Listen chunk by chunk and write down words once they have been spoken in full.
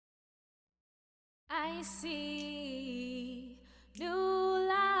I see new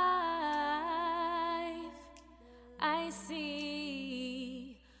life. I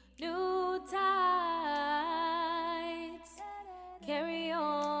see new tides. Carry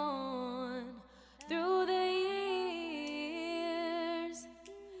on through the years.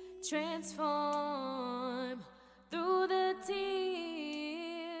 Transform through the tears.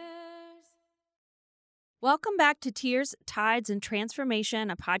 Welcome back to Tears, Tides, and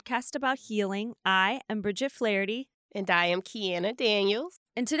Transformation, a podcast about healing. I am Bridget Flaherty. And I am Kiana Daniels.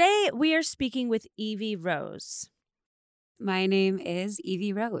 And today we are speaking with Evie Rose. My name is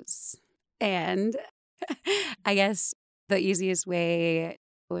Evie Rose. And I guess the easiest way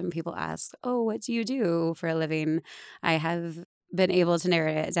when people ask, oh, what do you do for a living? I have been able to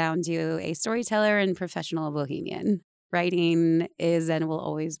narrow it down to a storyteller and professional bohemian. Writing is and will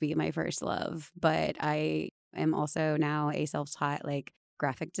always be my first love, but I am also now a self-taught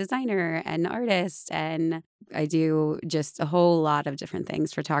graphic designer and artist, and I do just a whole lot of different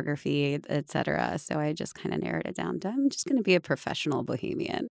things, photography, etc. So I just kind of narrowed it down to I'm just going to be a professional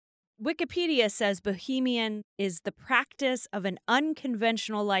bohemian. Wikipedia says bohemian is the practice of an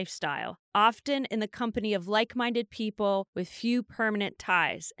unconventional lifestyle, often in the company of like-minded people with few permanent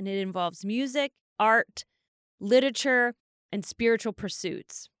ties, and it involves music, art, literature, and spiritual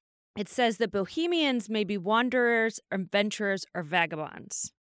pursuits. It says that bohemians may be wanderers, adventurers, or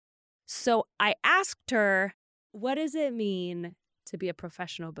vagabonds. So I asked her, what does it mean to be a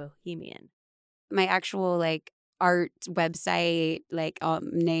professional bohemian? My actual art website,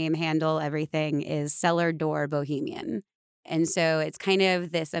 name, handle, everything is Cellar Door Bohemian. And so it's kind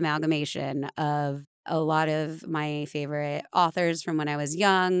of this amalgamation of a lot of my favorite authors from when I was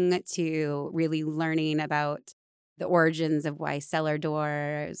young to really learning about the origins of why cellar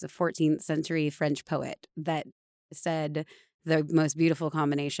door is a 14th century French poet that said the most beautiful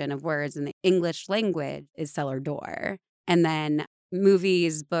combination of words in the English language is cellar door. And then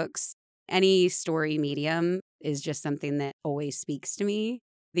movies, books, any story medium is just something that always speaks to me.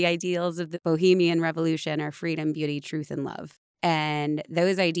 The ideals of the Bohemian Revolution are freedom, beauty, truth, and love. And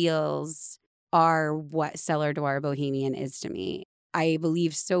those ideals are what Cellar Door Bohemian is to me. I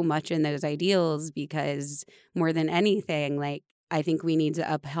believe so much in those ideals because more than anything, I think we need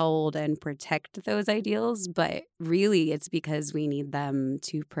to uphold and protect those ideals, but really it's because we need them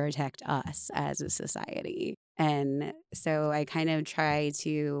to protect us as a society. And so I kind of try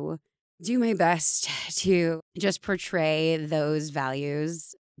to do my best to just portray those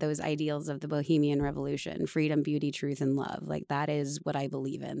values, those ideals of the Bohemian Revolution, freedom, beauty, truth, and love. That is what I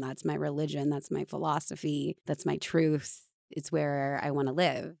believe in. That's my religion. That's my philosophy. That's my truth. It's where I want to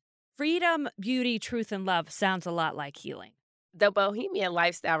live. Freedom, beauty, truth, and love sounds a lot like healing. The bohemian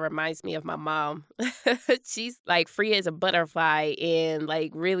lifestyle reminds me of my mom. She's free as a butterfly and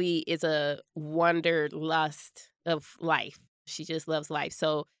really is a wanderlust of life. She just loves life.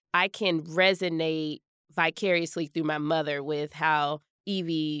 So I can resonate vicariously through my mother with how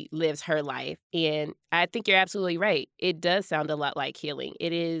Evie lives her life. And I think you're absolutely right. It does sound a lot like healing.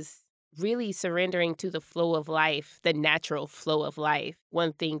 It is really surrendering to the flow of life, the natural flow of life.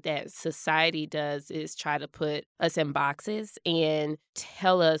 One thing that society does is try to put us in boxes and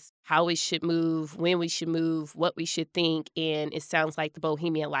tell us how we should move, when we should move, what we should think. And it sounds like the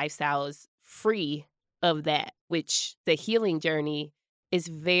bohemian lifestyle is free of that, which the healing journey is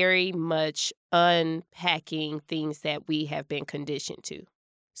very much unpacking things that we have been conditioned to.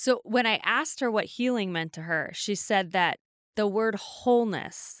 So when I asked her what healing meant to her, she said that the word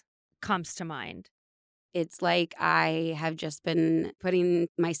wholeness comes to mind. It's like I have just been putting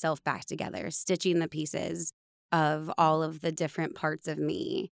myself back together, stitching the pieces of all of the different parts of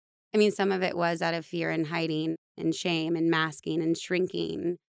me. I mean, some of it was out of fear and hiding and shame and masking and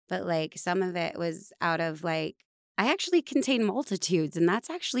shrinking, but some of it was out of I actually contain multitudes, and that's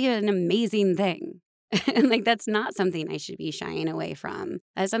actually an amazing thing. And that's not something I should be shying away from.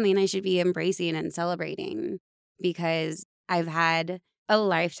 That's something I should be embracing and celebrating because I've had a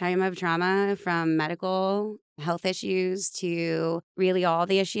lifetime of trauma from medical health issues to really all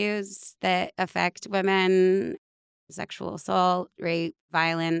the issues that affect women, sexual assault, rape,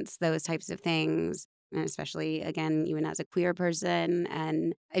 violence, those types of things. And especially, again, even as a queer person.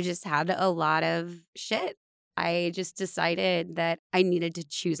 And I just had a lot of shit. I just decided that I needed to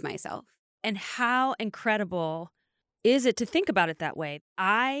choose myself. And how incredible is it to think about it that way?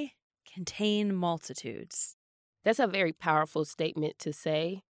 I contain multitudes. That's a very powerful statement to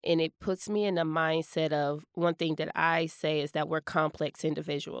say. And it puts me in the mindset of one thing that I say is that we're complex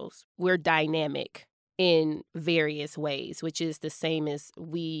individuals. We're dynamic in various ways, which is the same as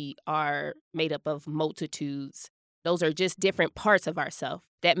we are made up of multitudes. Those are just different parts of ourselves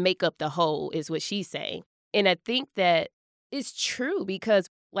that make up the whole, is what she's saying. And I think that it's true because,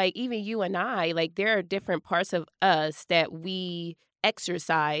 like, even you and I, like, there are different parts of us that we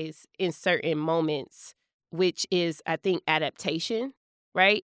exercise in certain moments, which is, I think, adaptation,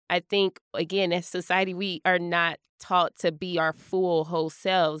 right? I think, again, as society, we are not taught to be our full whole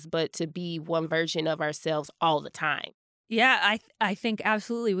selves, but to be one version of ourselves all the time. Yeah, I think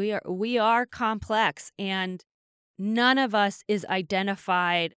absolutely we are complex, and none of us is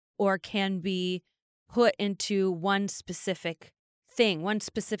identified or can be put into one specific thing, one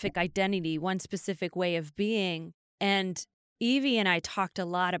specific identity, one specific way of being. And Evie and I talked a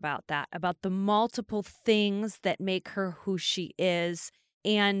lot about that, about the multiple things that make her who she is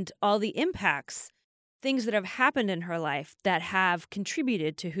and all the impacts, things that have happened in her life that have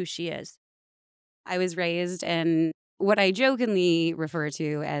contributed to who she is. I was raised in what I jokingly refer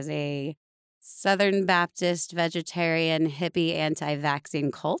to as a Southern Baptist, vegetarian, hippie,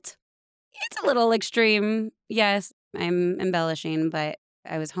 anti-vaccine cult. It's a little extreme. Yes, I'm embellishing, but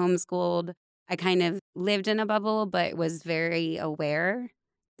I was homeschooled. I kind of lived in a bubble, but was very aware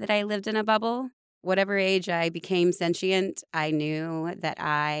that I lived in a bubble. Whatever age I became sentient, I knew that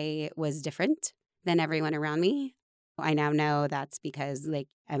I was different than everyone around me. I now know that's because, like,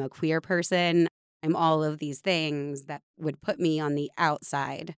 I'm a queer person. I'm all of these things that would put me on the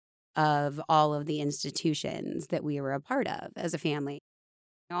outside of all of the institutions that we were a part of as a family.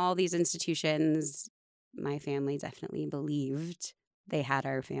 All these institutions, my family definitely believed they had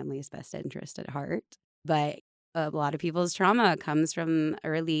our family's best interest at heart. But a lot of people's trauma comes from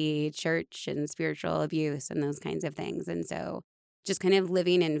early church and spiritual abuse and those kinds of things. And so just kind of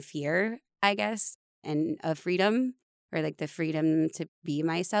living in fear, I guess, and of freedom, or like the freedom to be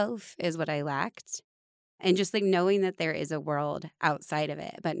myself, is what I lacked. And just like knowing that there is a world outside of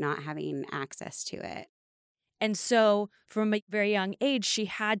it, but not having access to it. And so from a very young age, she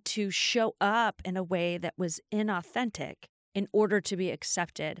had to show up in a way that was inauthentic in order to be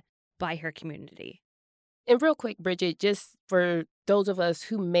accepted by her community. And real quick, Bridget, just for those of us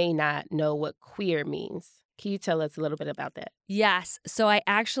who may not know what queer means, can you tell us a little bit about that? Yes. So I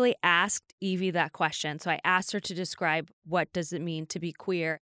actually asked Evie that question. So I asked her to describe what does it mean to be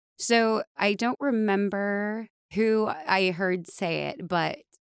queer. So I don't remember who I heard say it, but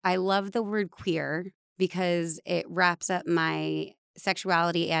I love the word queer because it wraps up my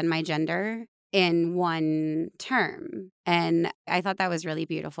sexuality and my gender in one term. And I thought that was really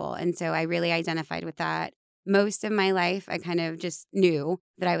beautiful. And so I really identified with that. Most of my life, I kind of just knew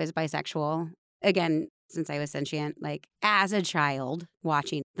that I was bisexual. Again, since I was sentient, like as a child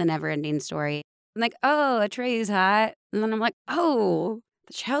watching The Neverending Story, I'm like, oh, Atreyu's hot. And then I'm like, oh,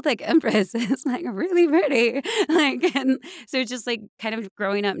 the childlike empress is like really pretty. Like, and so just like kind of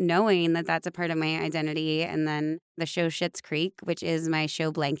growing up knowing that that's a part of my identity. And then the show Schitt's Creek, which is my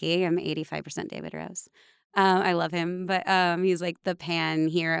show blankie. I'm 85% David Rose. I love him, but he's like the pan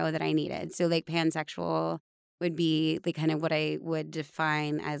hero that I needed. So like pansexual would be like kind of what I would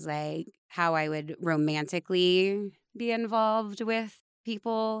define as like how I would romantically be involved with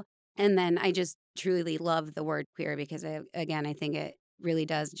people. And then I just truly love the word queer because I think it really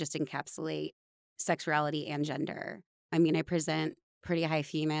does just encapsulate sexuality and gender. I mean, I present pretty high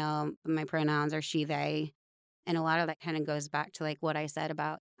female. My pronouns are she, they. And a lot of that kind of goes back to like what I said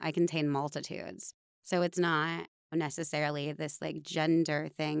about I contain multitudes. So it's not necessarily this like gender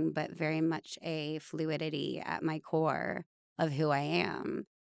thing, but very much a fluidity at my core of who I am.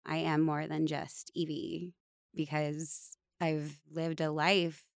 I am more than just Evie because I've lived a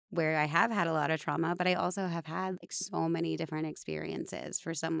life where I have had a lot of trauma, but I also have had like so many different experiences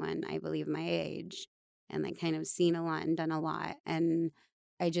for someone, I believe, my age, and like kind of seen a lot and done a lot. And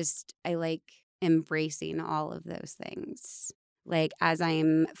I like embracing all of those things. Like as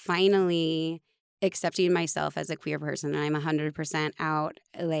I'm finally accepting myself as a queer person and I'm 100% out,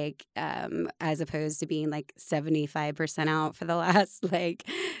 like as opposed to being like 75% out for the last like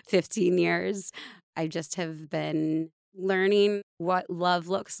 15 years, I just have been learning what love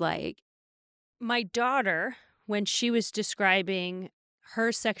looks like. My daughter, when she was describing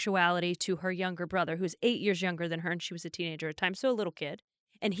her sexuality to her younger brother, who's 8 years younger than her, and she was a teenager at the time, so a little kid,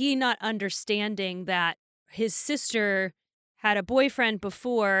 and he not understanding that his sister had a boyfriend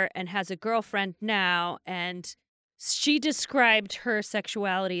before and has a girlfriend now, and she described her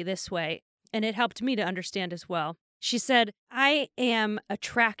sexuality this way, and it helped me to understand as well. She said, I am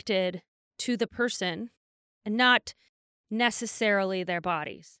attracted to the person and not necessarily their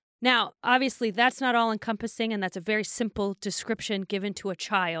bodies. Now, obviously, that's not all encompassing, and that's a very simple description given to a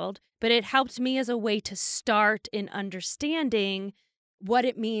child, but it helped me as a way to start in understanding what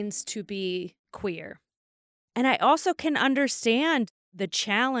it means to be queer. And I also can understand the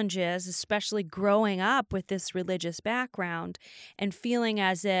challenges, especially growing up with this religious background and feeling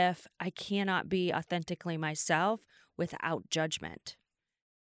as if I cannot be authentically myself without judgment.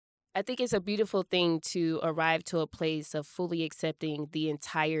 I think it's a beautiful thing to arrive to a place of fully accepting the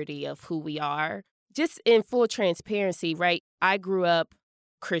entirety of who we are. Just in full transparency, right? I grew up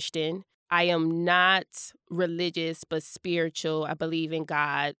Christian. I am not religious, but spiritual. I believe in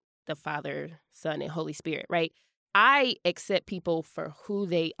God, the Father, Son, and Holy Spirit, right? I accept people for who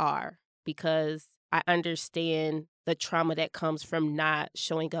they are because I understand the trauma that comes from not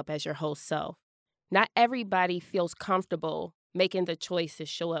showing up as your whole self. Not everybody feels comfortable making the choice to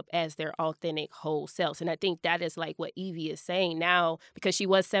show up as their authentic whole selves. And I think that is like what Evie is saying now, because she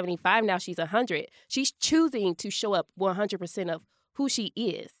was 75, now she's 100. She's choosing to show up 100% of who she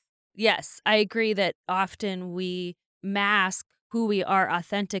is. Yes, I agree that often we mask who we are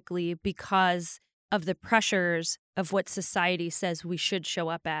authentically because of the pressures of what society says we should show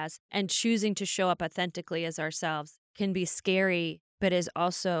up as, and choosing to show up authentically as ourselves can be scary, but is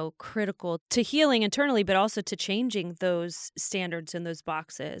also critical to healing internally, but also to changing those standards and those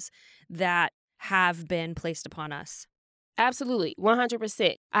boxes that have been placed upon us. Absolutely,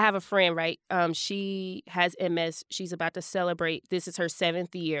 100%. I have a friend, right? She has MS. She's about to celebrate. This is her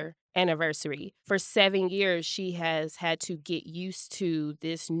 7th year anniversary. For 7 years, she has had to get used to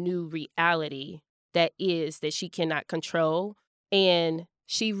this new reality that she cannot control. And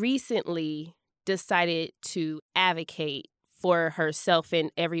she recently decided to advocate for herself and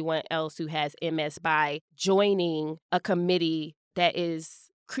everyone else who has MS by joining a committee that is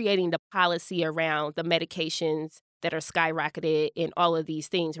creating the policy around the medications that are skyrocketed and all of these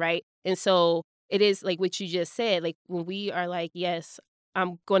things, right? And so it is like what you just said, like when we are like, yes,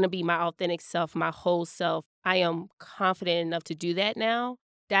 I'm going to be my authentic self, my whole self, I am confident enough to do that now.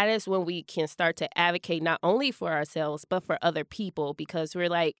 That is when we can start to advocate not only for ourselves, but for other people, because we're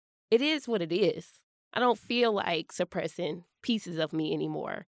like, it is what it is. I don't feel like suppressing pieces of me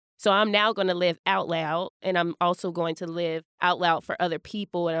anymore. So I'm now going to live out loud, and I'm also going to live out loud for other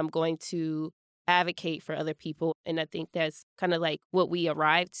people, and I'm going to advocate for other people. And I think that's kind of like what we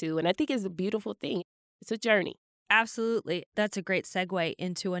arrive to. And I think it's a beautiful thing. It's a journey. Absolutely. That's a great segue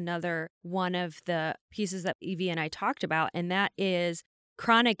into another one of the pieces that Evie and I talked about, and that is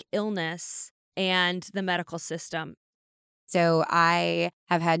chronic illness and the medical system. So I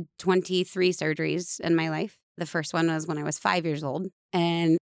have had 23 surgeries in my life. The first one was when I was 5 years old,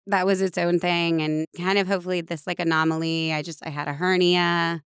 and that was its own thing and kind of hopefully this like anomaly. I had a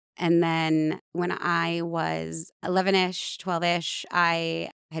hernia. And then when I was 11-ish, 12-ish, I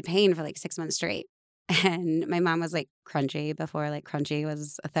had pain for like 6 months straight. And my mom was like crunchy before like crunchy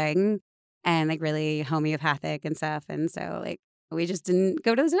was a thing, and like really homeopathic and stuff. And so like we just didn't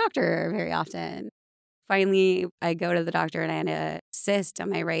go to the doctor very often. Finally, I go to the doctor and I had a cyst on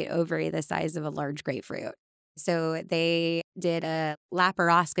my right ovary the size of a large grapefruit. So they did a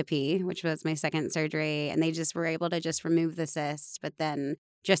laparoscopy, which was my second surgery, and they just were able to just remove the cyst. But then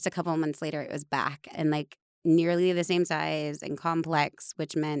just a couple of months later, it was back and like nearly the same size and complex,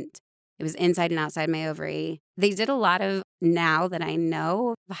 which meant it was inside and outside my ovary. They did a lot of, now that I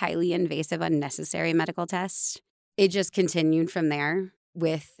know, highly invasive, unnecessary medical tests. It just continued from there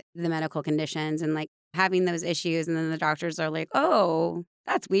with the medical conditions and like having those issues. And then the doctors are like, oh,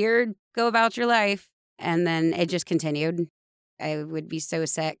 that's weird. Go about your life. And then it just continued. I would be so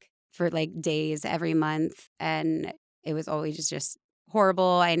sick for like days every month. And it was always just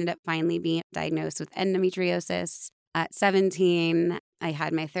horrible. I ended up finally being diagnosed with endometriosis at 17. I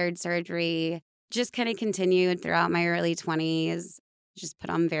had my third surgery, just kind of continued throughout my early 20s, just put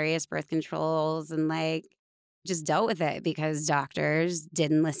on various birth controls and like just dealt with it because doctors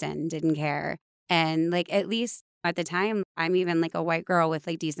didn't listen, didn't care. And like at least at the time, I'm even like a white girl with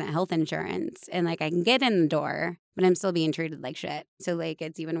like decent health insurance and like I can get in the door, but I'm still being treated like shit. So like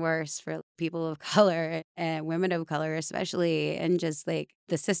it's even worse for people of color and women of color especially. And just like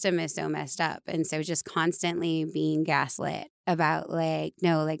the system is so messed up. And so just constantly being gaslit about like,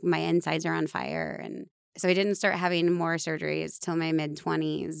 no, like my insides are on fire. And so I didn't start having more surgeries till my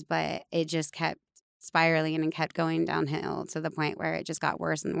mid-20s, but it just kept spiraling and kept going downhill to the point where it just got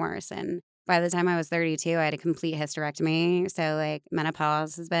worse and worse. And by the time I was 32, I had a complete hysterectomy. So like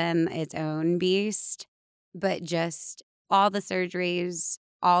menopause has been its own beast, but just all the surgeries,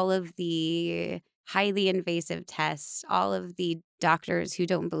 all of the highly invasive tests, all of the doctors who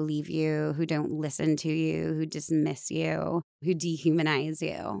don't believe you, who don't listen to you, who dismiss you, who dehumanize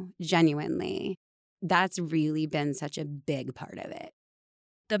you, genuinely. That's really been such a big part of it.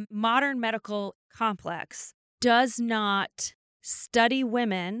 The modern medical complex does not study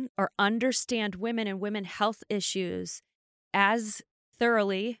women or understand women and women health issues as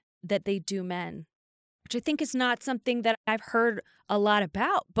thoroughly that they do men, which I think is not something that I've heard a lot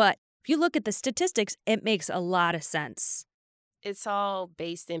about. But if you look at the statistics, it makes a lot of sense. It's all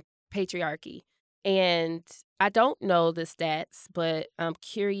based in patriarchy. And I don't know the stats, but I'm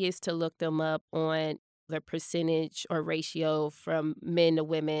curious to look them up on the percentage or ratio from men to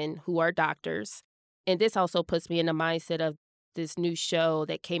women who are doctors. And this also puts me in the mindset of this new show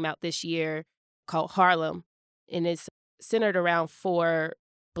that came out this year called Harlem. And it's centered around 4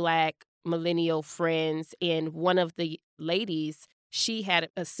 Black millennial friends. And one of the ladies, she had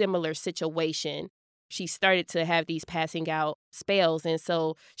a similar situation. She started to have these passing out spells. And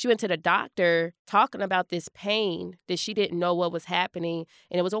so she went to the doctor talking about this pain that she didn't know what was happening.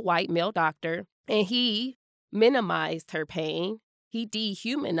 And it was a white male doctor. And he minimized her pain. He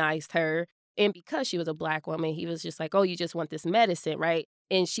dehumanized her. And because she was a Black woman, he was just like, oh, you just want this medicine, right?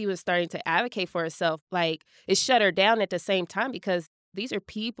 And she was starting to advocate for herself. Like, it shut her down at the same time because these are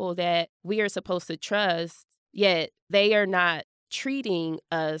people that we are supposed to trust, yet they are not treating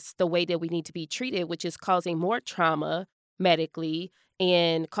us the way that we need to be treated, which is causing more trauma medically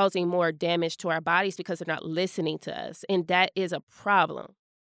and causing more damage to our bodies because they're not listening to us. And that is a problem.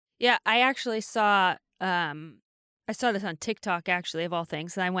 Yeah, I actually saw this on TikTok, actually, of all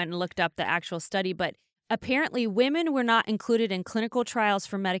things, and I went and looked up the actual study, but apparently women were not included in clinical trials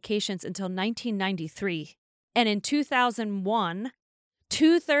for medications until 1993. And in 2001,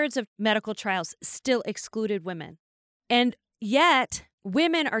 2/3 of medical trials still excluded women. And yet,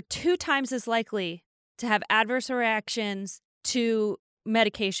 women are 2 times as likely to have adverse reactions to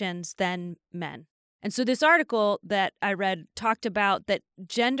medications than men. And so this article that I read talked about that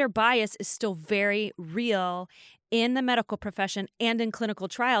gender bias is still very real in the medical profession and in clinical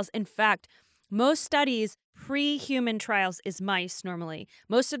trials. In fact, most studies, pre-human trials is mice normally.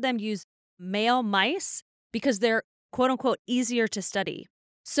 Most of them use male mice because they're quote unquote easier to study.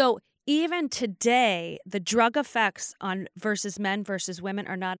 So even today, the drug effects on versus men versus women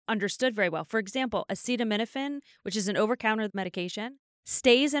are not understood very well. For example, acetaminophen, which is an over-the-counter medication,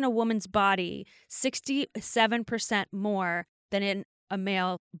 stays in a woman's body 67% more than in a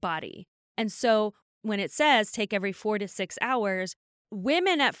male body. And so when it says take every 4 to 6 hours,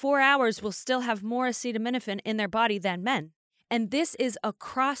 women at 4 hours will still have more acetaminophen in their body than men. And this is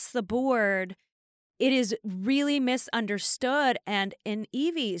across the board. It is really misunderstood. And in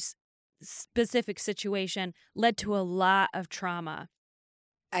Evie's specific situation, led to a lot of trauma.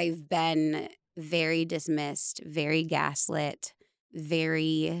 I've been very dismissed, very gaslit,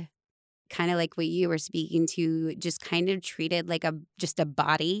 very kind of like what you were speaking to, just kind of treated like just a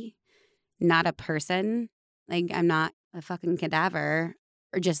body, not a person. Like I'm not a fucking cadaver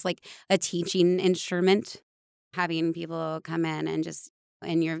or just like a teaching instrument. Having people come in and just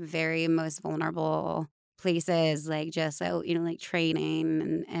in your very most vulnerable places, like just so, like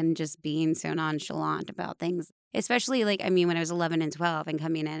training and just being so nonchalant about things. Especially like, I mean, when I was 11 and 12 and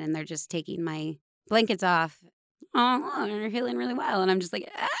coming in and they're just taking my blankets off. Oh, you're healing really well. And I'm just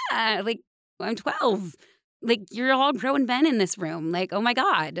like, like I'm 12. Like you're all grown men in this room. Like, oh my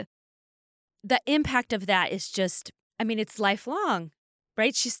God. The impact of that is just, I mean, it's lifelong,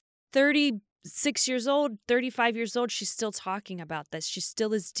 right? She's 36 years old, 35 years old. She's still talking about this. She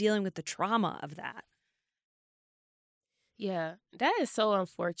still is dealing with the trauma of that. Yeah, that is so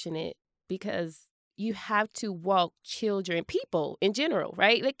unfortunate because you have to walk children, people in general,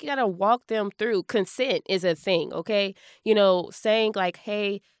 right? Like you got to walk them through. Consent is a thing, okay? Saying like,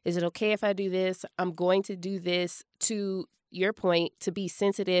 hey, is it okay if I do this? I'm going to do this, to your point, to be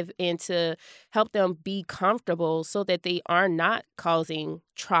sensitive and to help them be comfortable so that they are not causing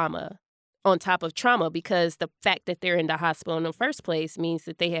trauma on top of trauma, because the fact that they're in the hospital in the first place means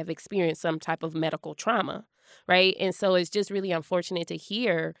that they have experienced some type of medical trauma, right? And so it's just really unfortunate to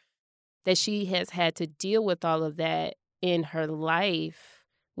hear that she has had to deal with all of that in her life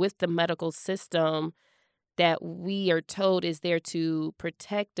with the medical system that we are told is there to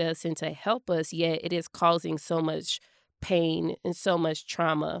protect us and to help us, yet it is causing so much pain and so much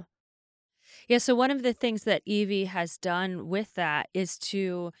trauma. Yeah, so one of the things that Evie has done with that is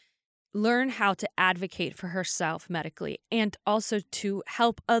to learn how to advocate for herself medically and also to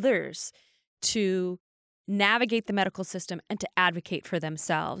help others to navigate the medical system and to advocate for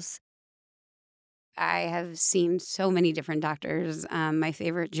themselves. I have seen so many different doctors. My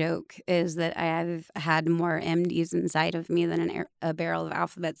favorite joke is that I have had more MDs inside of me than a barrel of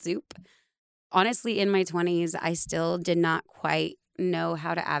alphabet soup. Honestly, in my 20s, I still did not quite know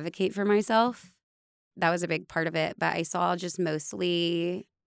how to advocate for myself. That was a big part of it. But I saw just mostly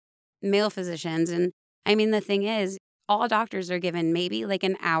male physicians. And I mean, the thing is, all doctors are given maybe like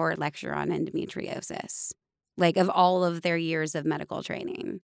an hour lecture on endometriosis, like of all of their years of medical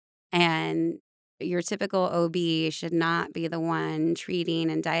training. And your typical OB should not be the one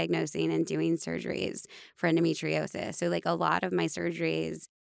treating and diagnosing and doing surgeries for endometriosis. So like a lot of my surgeries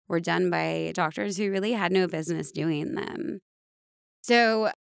were done by doctors who really had no business doing them.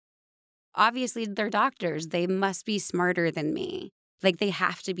 So obviously they're doctors. They must be smarter than me. Like they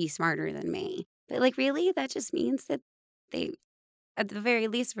have to be smarter than me. But like really, that just means that they, at the very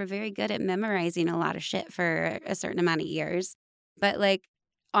least, were very good at memorizing a lot of shit for a certain amount of years. But like,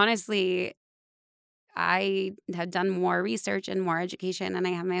 honestly, I have done more research and more education, and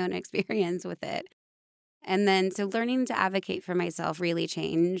I have my own experience with it. And then, so learning to advocate for myself really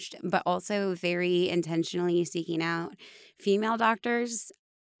changed, but also very intentionally seeking out female doctors.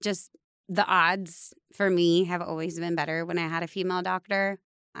 Just the odds for me have always been better when I had a female doctor.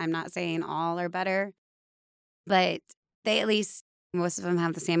 I'm not saying all are better, but they at least, most of them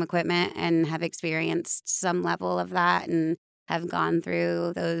have the same equipment and have experienced some level of that and have gone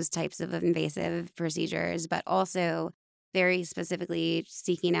through those types of invasive procedures, but also very specifically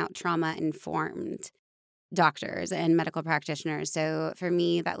seeking out trauma-informed doctors and medical practitioners. So for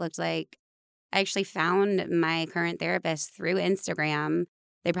me, that looked like I actually found my current therapist through Instagram.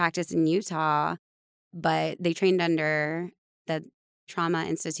 They practice in Utah, but they trained under the Trauma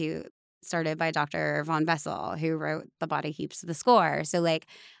Institute started by Dr. Von Bessel, who wrote The Body Keeps the Score. So like,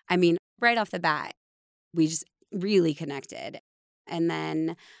 I mean, right off the bat, we just really connected. And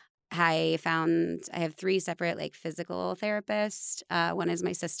then I have 3 separate like physical therapists. One is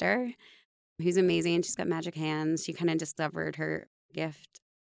my sister, who's amazing. She's got magic hands. She kind of discovered her gift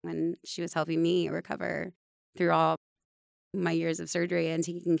when she was helping me recover through all my years of surgery and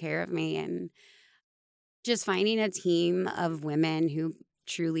taking care of me. And just finding a team of women who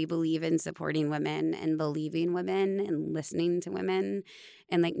truly believe in supporting women and believing women and listening to women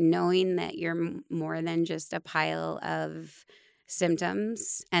and like knowing that you're more than just a pile of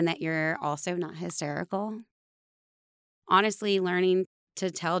symptoms and that you're also not hysterical. Honestly, learning to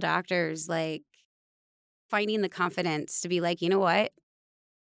tell doctors, like finding the confidence to be like, you know what,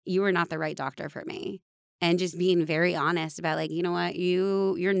 you are not the right doctor for me. And just being very honest about like, you know what,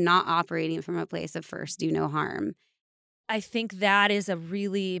 you're not operating from a place of first do no harm. I think that is a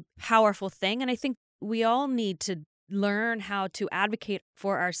really powerful thing. And I think we all need to learn how to advocate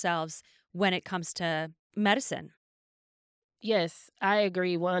for ourselves when it comes to medicine. Yes, I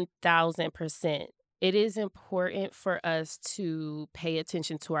agree 1000%. It is important for us to pay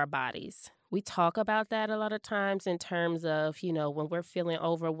attention to our bodies. We talk about that a lot of times in terms of, when we're feeling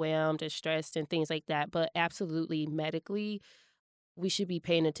overwhelmed and stressed and things like that. But absolutely, medically, we should be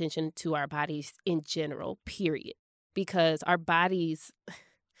paying attention to our bodies in general, period. Because our bodies,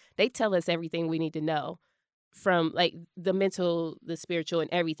 they tell us everything we need to know. From like the mental, the spiritual, and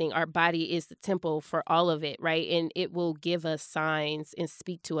everything. Our body is the temple for all of it, right? And it will give us signs and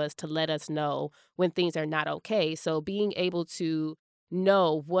speak to us to let us know when things are not okay. So being able to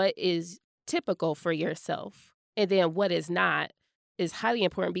know what is typical for yourself and then what is not is highly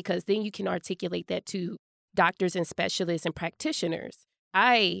important, because then you can articulate that to doctors and specialists and practitioners.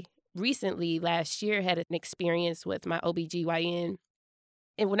 I recently, last year, had an experience with my OBGYN.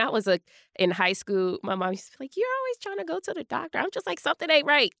 And when I was in high school, my mom used to be like, you're always trying to go to the doctor. I'm just like, something ain't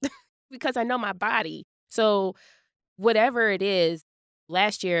right because I know my body. So whatever it is,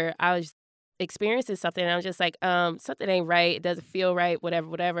 last year I was experiencing something and I was just like, something ain't right. It doesn't feel right,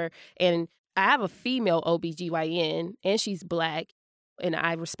 whatever. And I have a female OBGYN and she's Black and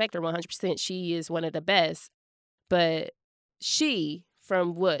I respect her 100%. She is one of the best. But she,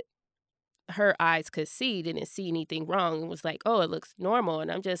 from what her eyes could see, didn't see anything wrong and was like, oh, it looks normal. And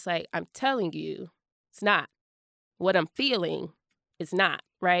I'm just like, I'm telling you, it's not. What I'm feeling is not,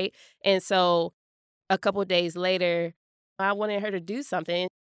 right? And so a couple of days later, I wanted her to do something.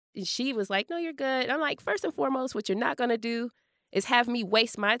 And she was like, no, you're good. And I'm like, first and foremost, what you're not going to do is have me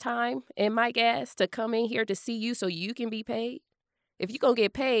waste my time and my gas to come in here to see you so you can be paid. If you're going to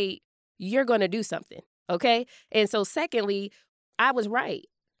get paid, you're going to do something, okay? And so secondly, I was right.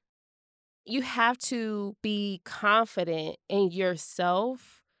 You have to be confident in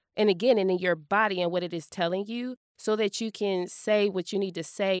yourself and again, and in your body and what it is telling you so that you can say what you need to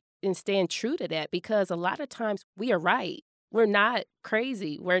say and stand true to that. Because a lot of times we are right. We're not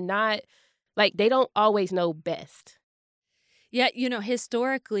crazy. We're not like they don't always know best. Yet,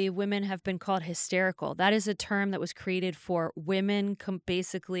 historically, women have been called hysterical. That is a term that was created for women.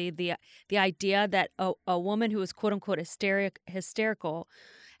 Basically, the idea that a woman who was quote unquote hysterical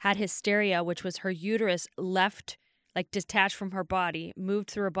had hysteria, which was her uterus left like detached from her body, moved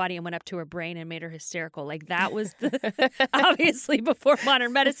through her body and went up to her brain and made her hysterical. Like that was the obviously before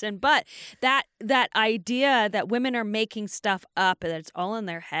modern medicine. But that idea that women are making stuff up and that it's all in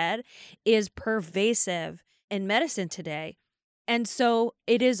their head is pervasive in medicine today. And so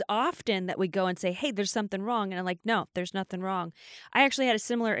it is often that we go and say, hey, there's something wrong. And I'm like, no, there's nothing wrong. I actually had a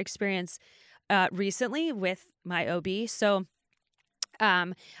similar experience recently with my OB. So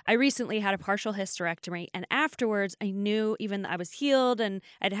I recently had a partial hysterectomy, and afterwards I knew, even though I was healed and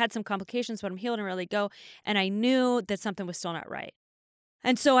I'd had some complications, but I'm healed and ready to go, and I knew that something was still not right.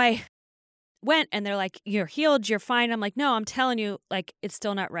 And so I went, and they're like, you're healed, you're fine. I'm like, no, I'm telling you, like, it's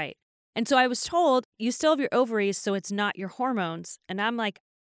still not right. And so I was told, you still have your ovaries, so it's not your hormones. And I'm like,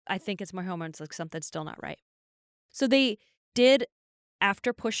 I think it's my hormones, like something's still not right. So they did,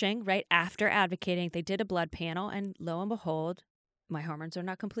 after pushing, right, after advocating, they did a blood panel, and lo and behold, my hormones are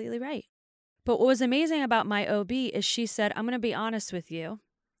not completely right. But what was amazing about my OB is she said, I'm going to be honest with you.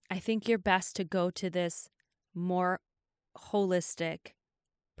 I think you're best to go to this more holistic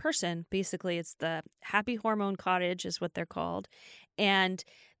person. Basically, it's the Happy Hormone Cottage is what they're called. And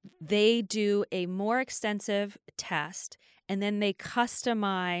they do a more extensive test, and then they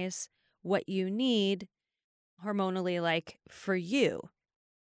customize what you need hormonally, like for you.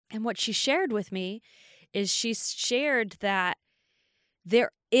 And what she shared with me is she shared that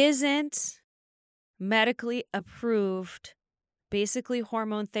there isn't medically approved, basically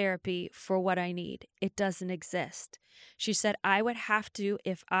hormone therapy for what I need. It doesn't exist. She said, I would have to,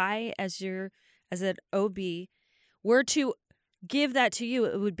 if I, as an OB, were to give that to you,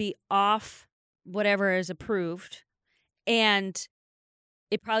 it would be off whatever is approved, and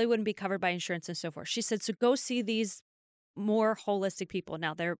it probably wouldn't be covered by insurance and so forth. She said, so go see these more holistic people.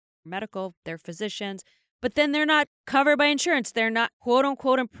 Now, they're medical, they're physicians, but then they're not covered by insurance. They're not quote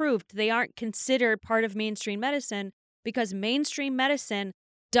unquote approved. They aren't considered part of mainstream medicine because mainstream medicine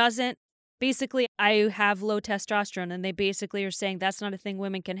doesn't, basically, I have low testosterone, and they basically are saying that's not a thing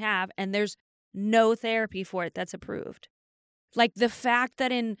women can have, and there's no therapy for it that's approved. Like the fact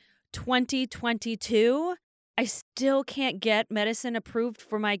that in 2022, I still can't get medicine approved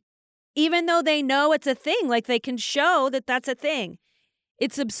for even though they know it's a thing, like they can show that that's a thing.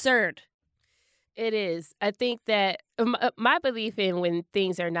 It's absurd. It is. I think that my belief in when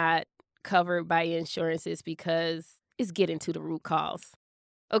things are not covered by insurance is because it's getting to the root cause.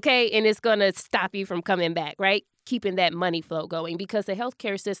 Okay? And it's going to stop you from coming back, right? Keeping that money flow going, because the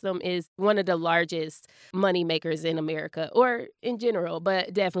healthcare system is one of the largest money makers in America, or in general,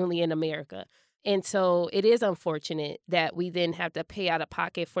 but definitely in America. And so it is unfortunate that we then have to pay out of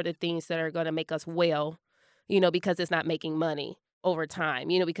pocket for the things that are going to make us well, because it's not making money over time,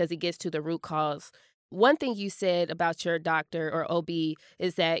 because it gets to the root cause. One thing you said about your doctor or OB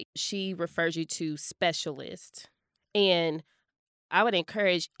is that she refers you to specialists. And I would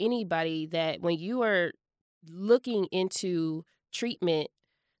encourage anybody that when you are looking into treatment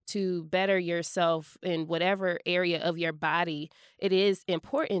to better yourself in whatever area of your body, it is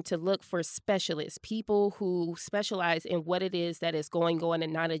important to look for specialists, people who specialize in what it is that is going on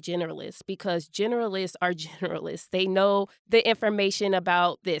and not a generalist, because generalists are generalists. They know the information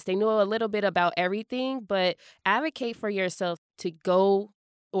about this. They know a little bit about everything, but advocate for yourself to go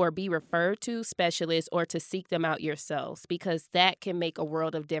or be referred to specialists or to seek them out yourselves, because that can make a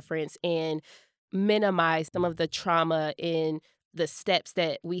world of difference and minimize some of the trauma in the steps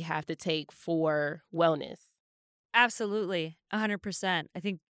that we have to take for wellness. Absolutely. 100%. I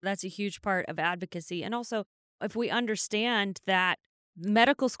think that's a huge part of advocacy. And also, if we understand that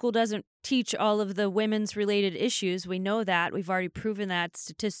medical school doesn't teach all of the women's related issues, we know that. We've already proven that.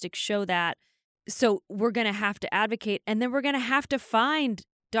 Statistics show that. So we're going to have to advocate. And then we're going to have to find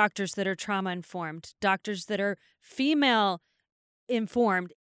doctors that are trauma informed, doctors that are female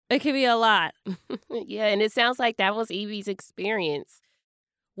informed. It could be a lot. Yeah, and it sounds like that was Evie's experience.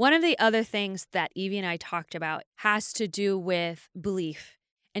 One of the other things that Evie and I talked about has to do with belief.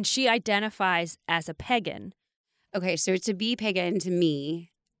 And she identifies as a pagan. Okay, so to be pagan to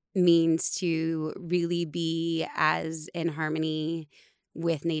me means to really be as in harmony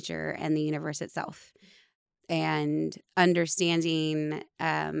with nature and the universe itself. And understanding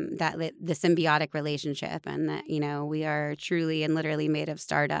that the symbiotic relationship, and that, we are truly and literally made of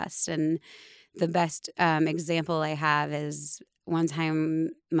stardust. And the best example I have is one time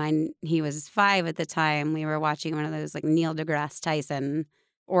he was 5 at the time. We were watching one of those like Neil deGrasse Tyson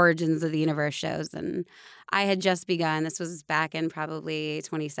Origins of the Universe shows. And I had just begun, this was back in probably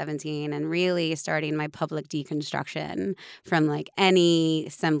 2017, and really starting my public deconstruction from like any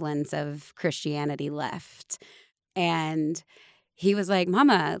semblance of Christianity left. And he was like,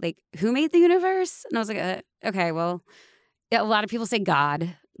 Mama, like, who made the universe? And I was like, okay, well, yeah, a lot of people say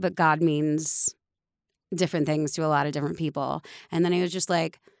God, but God means different things to a lot of different people. And then I was just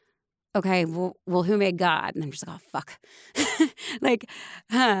like, okay, well, who made God? And I'm just like, oh, fuck. Like,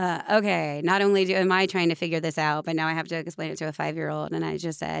 okay, not only am I trying to figure this out, but now I have to explain it to a 5-year-old. And I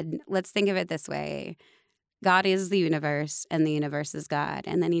just said, let's think of it this way. God is the universe and the universe is God.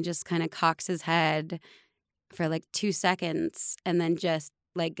 And then he just kind of cocks his head for like 2 seconds and then just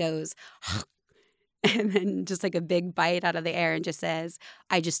like goes, and then just like a big bite out of the air and just says,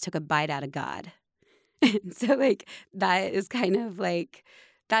 I just took a bite out of God. And so like that is kind of like,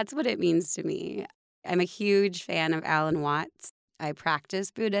 that's what it means to me. I'm a huge fan of Alan Watts. I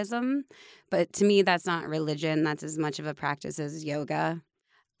practice Buddhism, but to me, that's not religion. That's as much of a practice as yoga.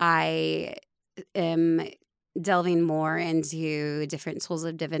 I am delving more into different tools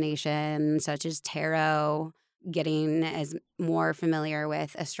of divination, such as tarot, getting as more familiar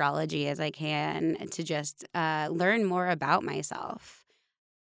with astrology as I can to just learn more about myself.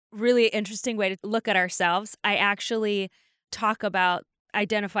 Really interesting way to look at ourselves. I actually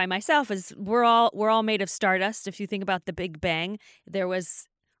identify myself as we're all made of stardust. If you think about the Big Bang, there was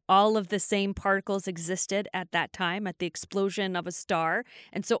all of the same particles existed at that time at the explosion of a star.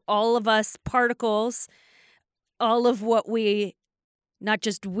 And so all of us particles, all of what not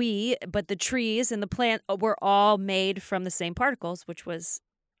just we, but the trees and the plant were all made from the same particles, which was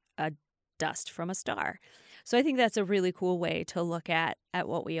a dust from a star. So I think that's a really cool way to look at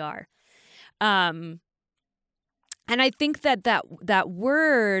what we are. And I think that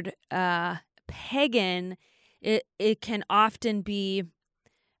word pagan, it can often be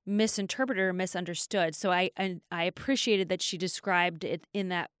misinterpreted or misunderstood. So I appreciated that she described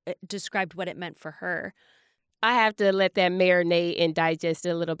what it meant for her. I have to let that marinate and digest it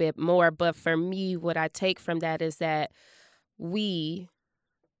a little bit more. But for me, what I take from that is that we,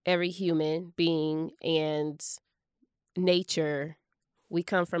 every human being and nature, we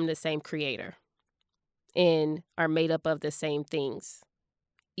come from the same creator and are made up of the same things,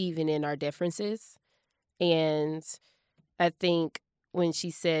 even in our differences. And I think when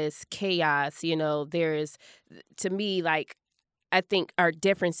she says chaos, there's, to me, like, I think our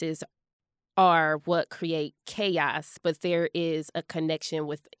differences are what create chaos, but there is a connection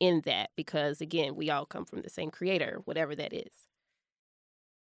within that because, again, we all come from the same creator, whatever that is.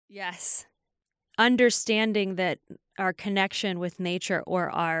 Yes. Understanding that our connection with nature or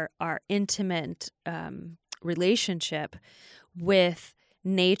our intimate relationship with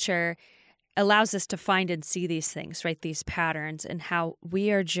nature allows us to find and see these things, right? These patterns, and how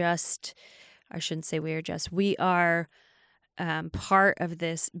we are part of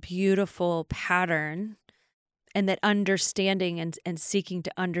this beautiful pattern, and that understanding and seeking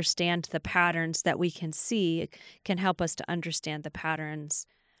to understand the patterns that we can see can help us to understand the patterns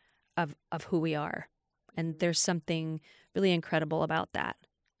of who we are. And there's something really incredible about that.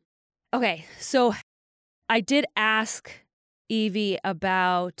 Okay, so I did ask Evie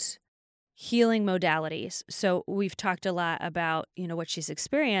about healing modalities. So we've talked a lot about, what she's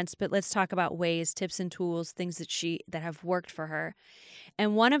experienced, but let's talk about ways, tips and tools, things that have worked for her.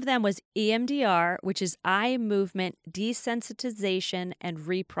 And one of them was EMDR, which is eye movement desensitization and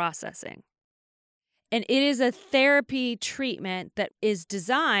reprocessing. And it is a therapy treatment that is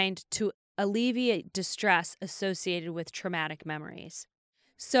designed to alleviate distress associated with traumatic memories.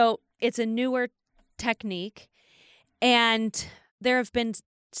 So it's a newer technique, and there have been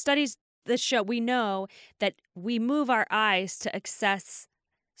studies that show we know that we move our eyes to access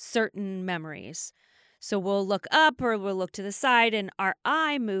certain memories. So we'll look up or we'll look to the side, and our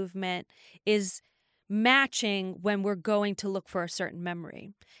eye movement is matching when we're going to look for a certain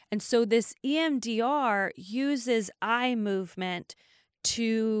memory. And so this EMDR uses eye movement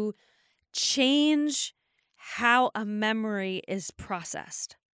to change how a memory is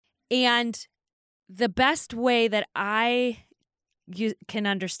processed. And the best way that you can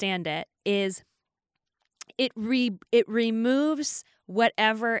understand it is it removes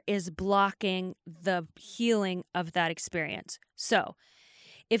whatever is blocking the healing of that experience. So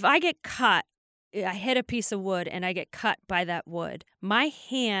if I get cut, I hit a piece of wood and I get cut by that wood, my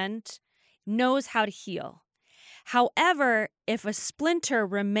hand knows how to heal. However, if a splinter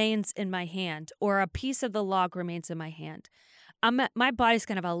remains in my hand or a piece of the log remains in my hand, my body's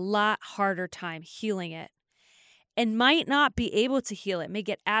going to have a lot harder time healing it and might not be able to heal it, may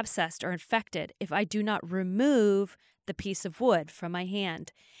get abscessed or infected if I do not remove the piece of wood from my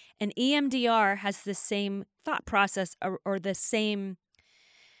hand. And EMDR has the same thought process or the same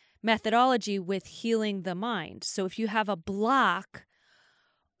methodology with healing the mind. So if you have a block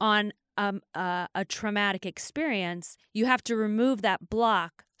on a traumatic experience, you have to remove that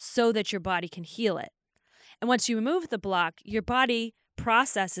block so that your body can heal it. And once you remove the block, your body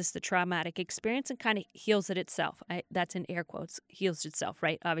processes the traumatic experience and kind of heals it itself. That's in air quotes, heals itself,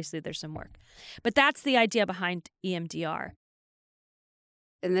 right? Obviously, there's some work. But that's the idea behind EMDR.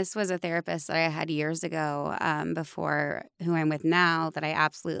 And this was a therapist that I had years ago before who I'm with now that I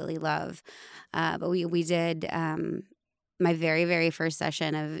absolutely love. But we did my very, very first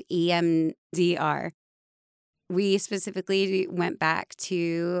session of EMDR. We specifically went back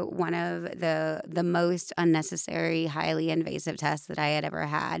to one of the most unnecessary, highly invasive tests that I had ever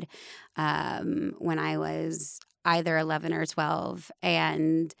had when I was either 11 or 12.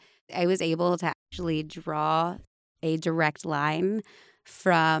 And I was able to actually draw a direct line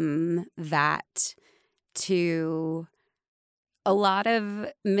from that to a lot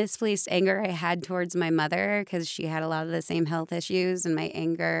of misplaced anger I had towards my mother because she had a lot of the same health issues, and my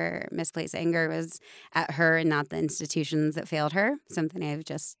misplaced anger was at her and not the institutions that failed her, something I've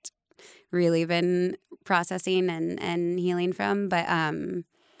just really been processing and healing from. But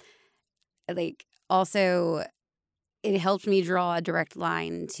also it helped me draw a direct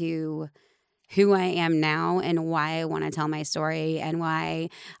line to who I am now and why I want to tell my story and why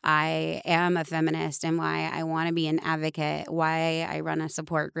I am a feminist and why I want to be an advocate, why I run a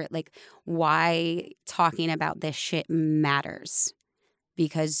support group, why talking about this shit matters.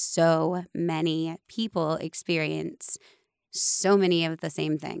 Because so many people experience so many of the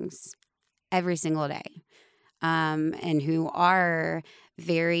same things every single day. And who are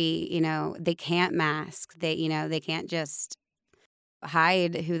very, they can't mask. They can't just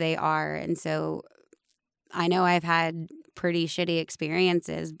hide who they are. And so I know I've had pretty shitty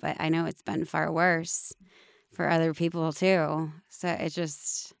experiences, but I know it's been far worse for other people too. So it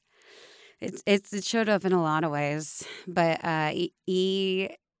showed up in a lot of ways. But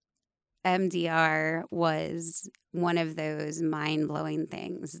EMDR was one of those mind-blowing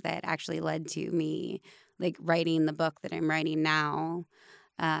things that actually led to me writing the book that I'm writing now,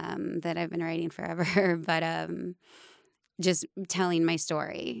 that I've been writing forever. But just telling my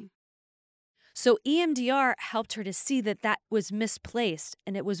story. So EMDR helped her to see that was misplaced,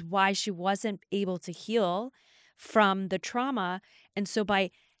 and it was why she wasn't able to heal from the trauma. And so by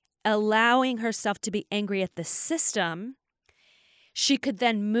allowing herself to be angry at the system, she could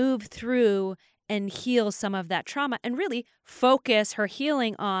then move through and heal some of that trauma and really focus her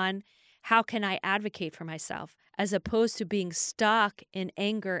healing on how can I advocate for myself, as opposed to being stuck in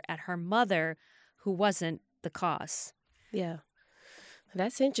anger at her mother who wasn't the cause. Yeah,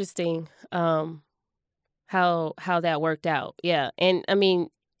 that's interesting. How that worked out. Yeah, and I mean,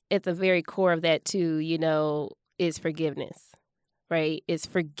 at the very core of that too, is forgiveness, right? It's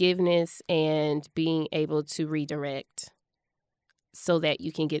forgiveness and being able to redirect so that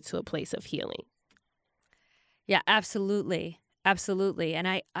you can get to a place of healing. Yeah, absolutely, absolutely. And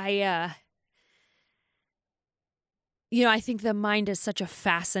I think the mind is such a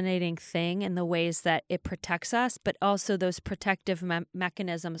fascinating thing in the ways that it protects us, but also those protective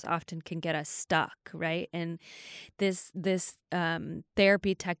mechanisms often can get us stuck, right? And this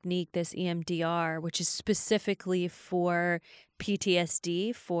therapy technique, this EMDR, which is specifically for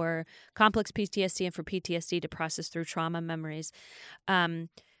PTSD, for complex PTSD and for PTSD to process through trauma memories,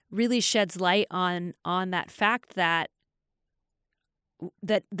 really sheds light on that fact that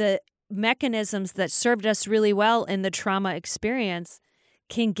the mechanisms that served us really well in the trauma experience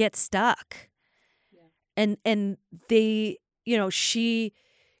can get stuck. Yeah. And they, she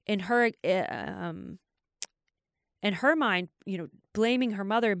in her mind, blaming her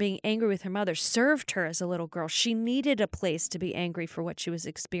mother, being angry with her mother served her as a little girl. She needed a place to be angry for what she was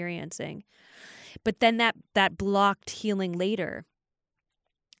experiencing. But then that blocked healing later.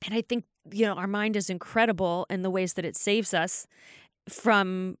 And I think, our mind is incredible in the ways that it saves us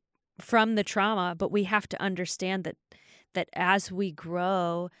from the trauma, but we have to understand that as we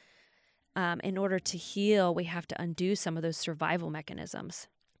grow, in order to heal, we have to undo some of those survival mechanisms.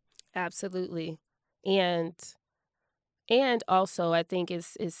 Absolutely. And also I think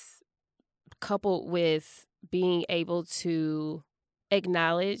it's coupled with being able to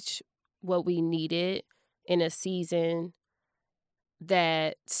acknowledge what we needed in a season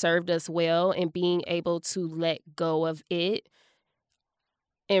that served us well and being able to let go of it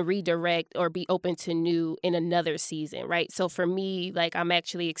and redirect or be open to new in another season, right? So for me, I'm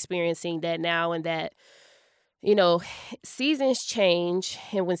actually experiencing that now, and that, seasons change.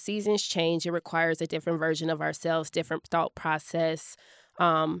 And when seasons change, it requires a different version of ourselves, different thought process,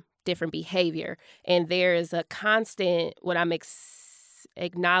 different behavior. And there is a constant, what I'm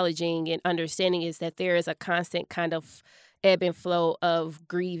acknowledging and understanding is that there is a constant kind of ebb and flow of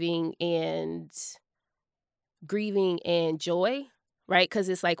grieving and joy. Right? Because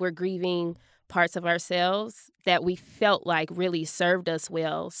it's we're grieving parts of ourselves that we felt like really served us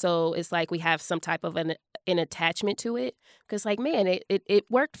well. So it's like we have some type of an attachment to it because like, man, it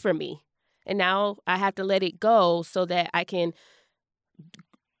worked for me. And now I have to let it go so that I can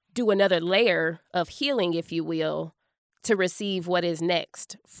do another layer of healing, if you will, to receive what is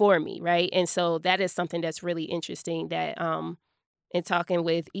next for me, right? And so that is something that's really interesting that in talking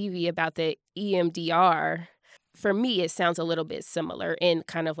with Evie about the EMDR, for me, it sounds a little bit similar and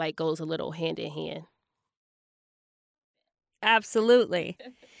kind of like goes a little hand in hand. Absolutely.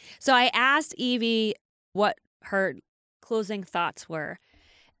 So I asked Evie what her closing thoughts were.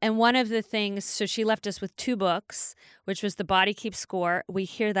 And one of the things, so she left us with 2 books, which was The Body Keeps Score. We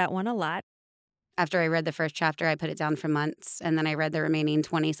hear that one a lot. After I read the first chapter, I put it down for months, and then I read the remaining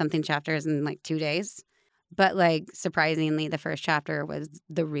 20-something chapters in like 2 days. But like surprisingly, the first chapter was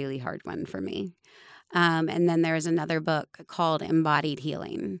the really hard one for me. And then there's another book called Embodied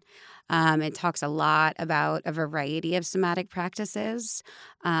Healing. It talks a lot about a variety of somatic practices.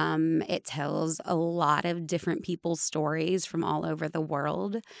 It tells a lot of different people's stories from all over the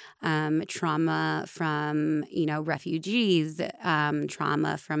world. Trauma from, refugees,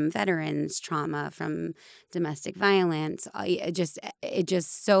 trauma from veterans, trauma from domestic violence. It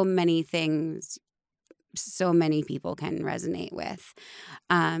just so many things so many people can resonate with.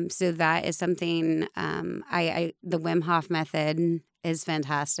 So that is something the Wim Hof method is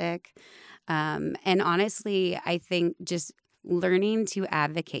fantastic. And honestly, I think just learning to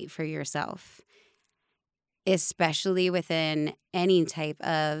advocate for yourself, especially within any type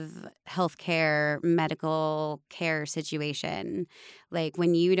of healthcare, medical care situation. Like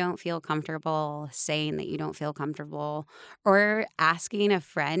when you don't feel comfortable saying that you don't feel comfortable or asking a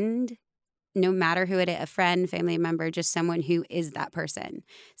friend, no matter who it is, a friend, family member, just someone who is that person.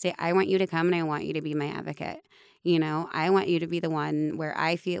 Say, I want you to come and I want you to be my advocate. I want you to be the one where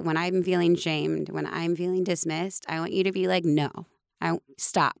I feel when I'm feeling shamed, when I'm feeling dismissed, I want you to be like, no,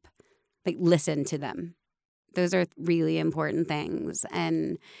 stop. Like, listen to them. Those are really important things.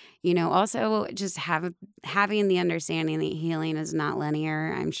 And, also just having the understanding that healing is not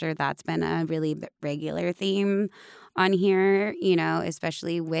linear. I'm sure that's been a really regular theme on here,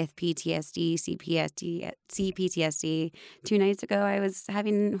 especially with PTSD, CPTSD. 2 nights ago, I was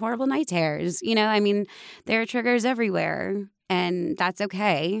having horrible night terrors. There are triggers everywhere, and that's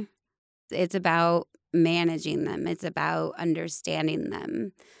okay. It's about managing them. It's about understanding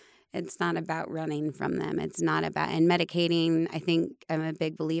them. It's not about running from them. It's not about, and medicating, I think I'm a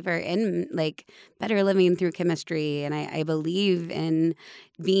big believer in like better living through chemistry. And I believe in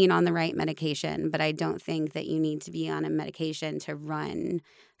being on the right medication, but I don't think that you need to be on a medication to run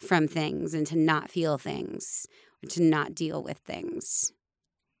from things and to not feel things, or to not deal with things.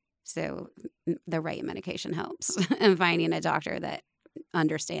 So the right medication helps. And finding a doctor that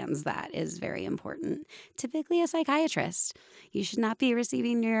understands that is very important. Typically a psychiatrist. You should not be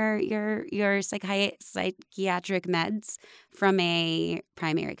receiving your psychiatric meds from a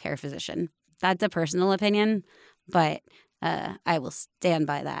primary care physician. That's a personal opinion, but I will stand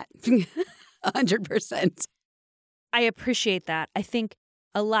by that 100%. I appreciate that. I think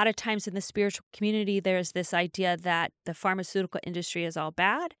a lot of times in the spiritual community, there's this idea that the pharmaceutical industry is all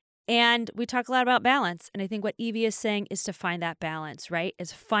bad. And we talk a lot about balance. And I think what Evie is saying is to find that balance, right?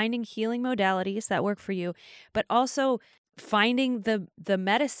 Is finding healing modalities that work for you, but also finding the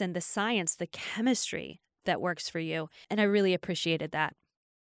medicine, the science, the chemistry that works for you. And I really appreciated that.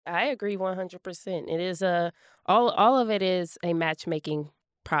 I agree 100%. It is all of it is a matchmaking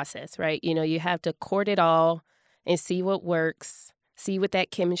process, right? You have to court it all and see what works, see what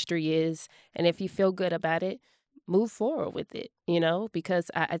that chemistry is. And if you feel good about it, move forward with it, because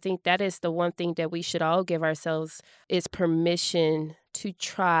I think that is the one thing that we should all give ourselves is permission to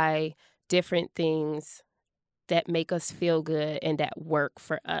try different things that make us feel good and that work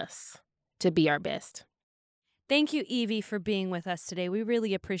for us to be our best. Thank you, Evie, for being with us today. We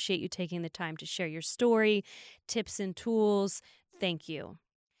really appreciate you taking the time to share your story, tips and tools. Thank you.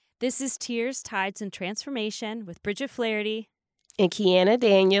 This is Tears, Tides, and Transformation with Bridget Flaherty and Kiana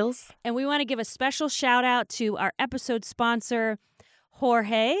Daniels. And we want to give a special shout out to our episode sponsor,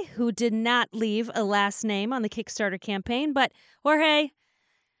 Jorge, who did not leave a last name on the Kickstarter campaign. But Jorge,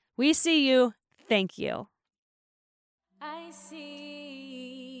 we see you. Thank you. I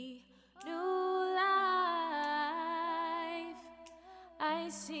see new life. I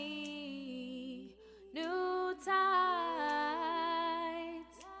see new tides.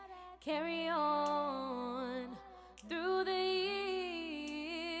 Carry on through the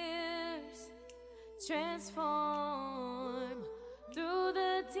transform through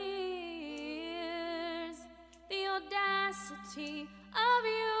the tears, the audacity of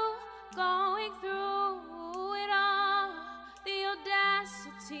you going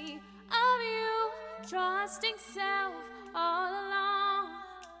everlasting self all along.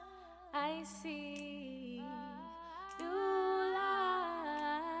 I see new life.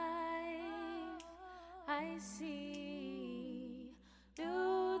 I see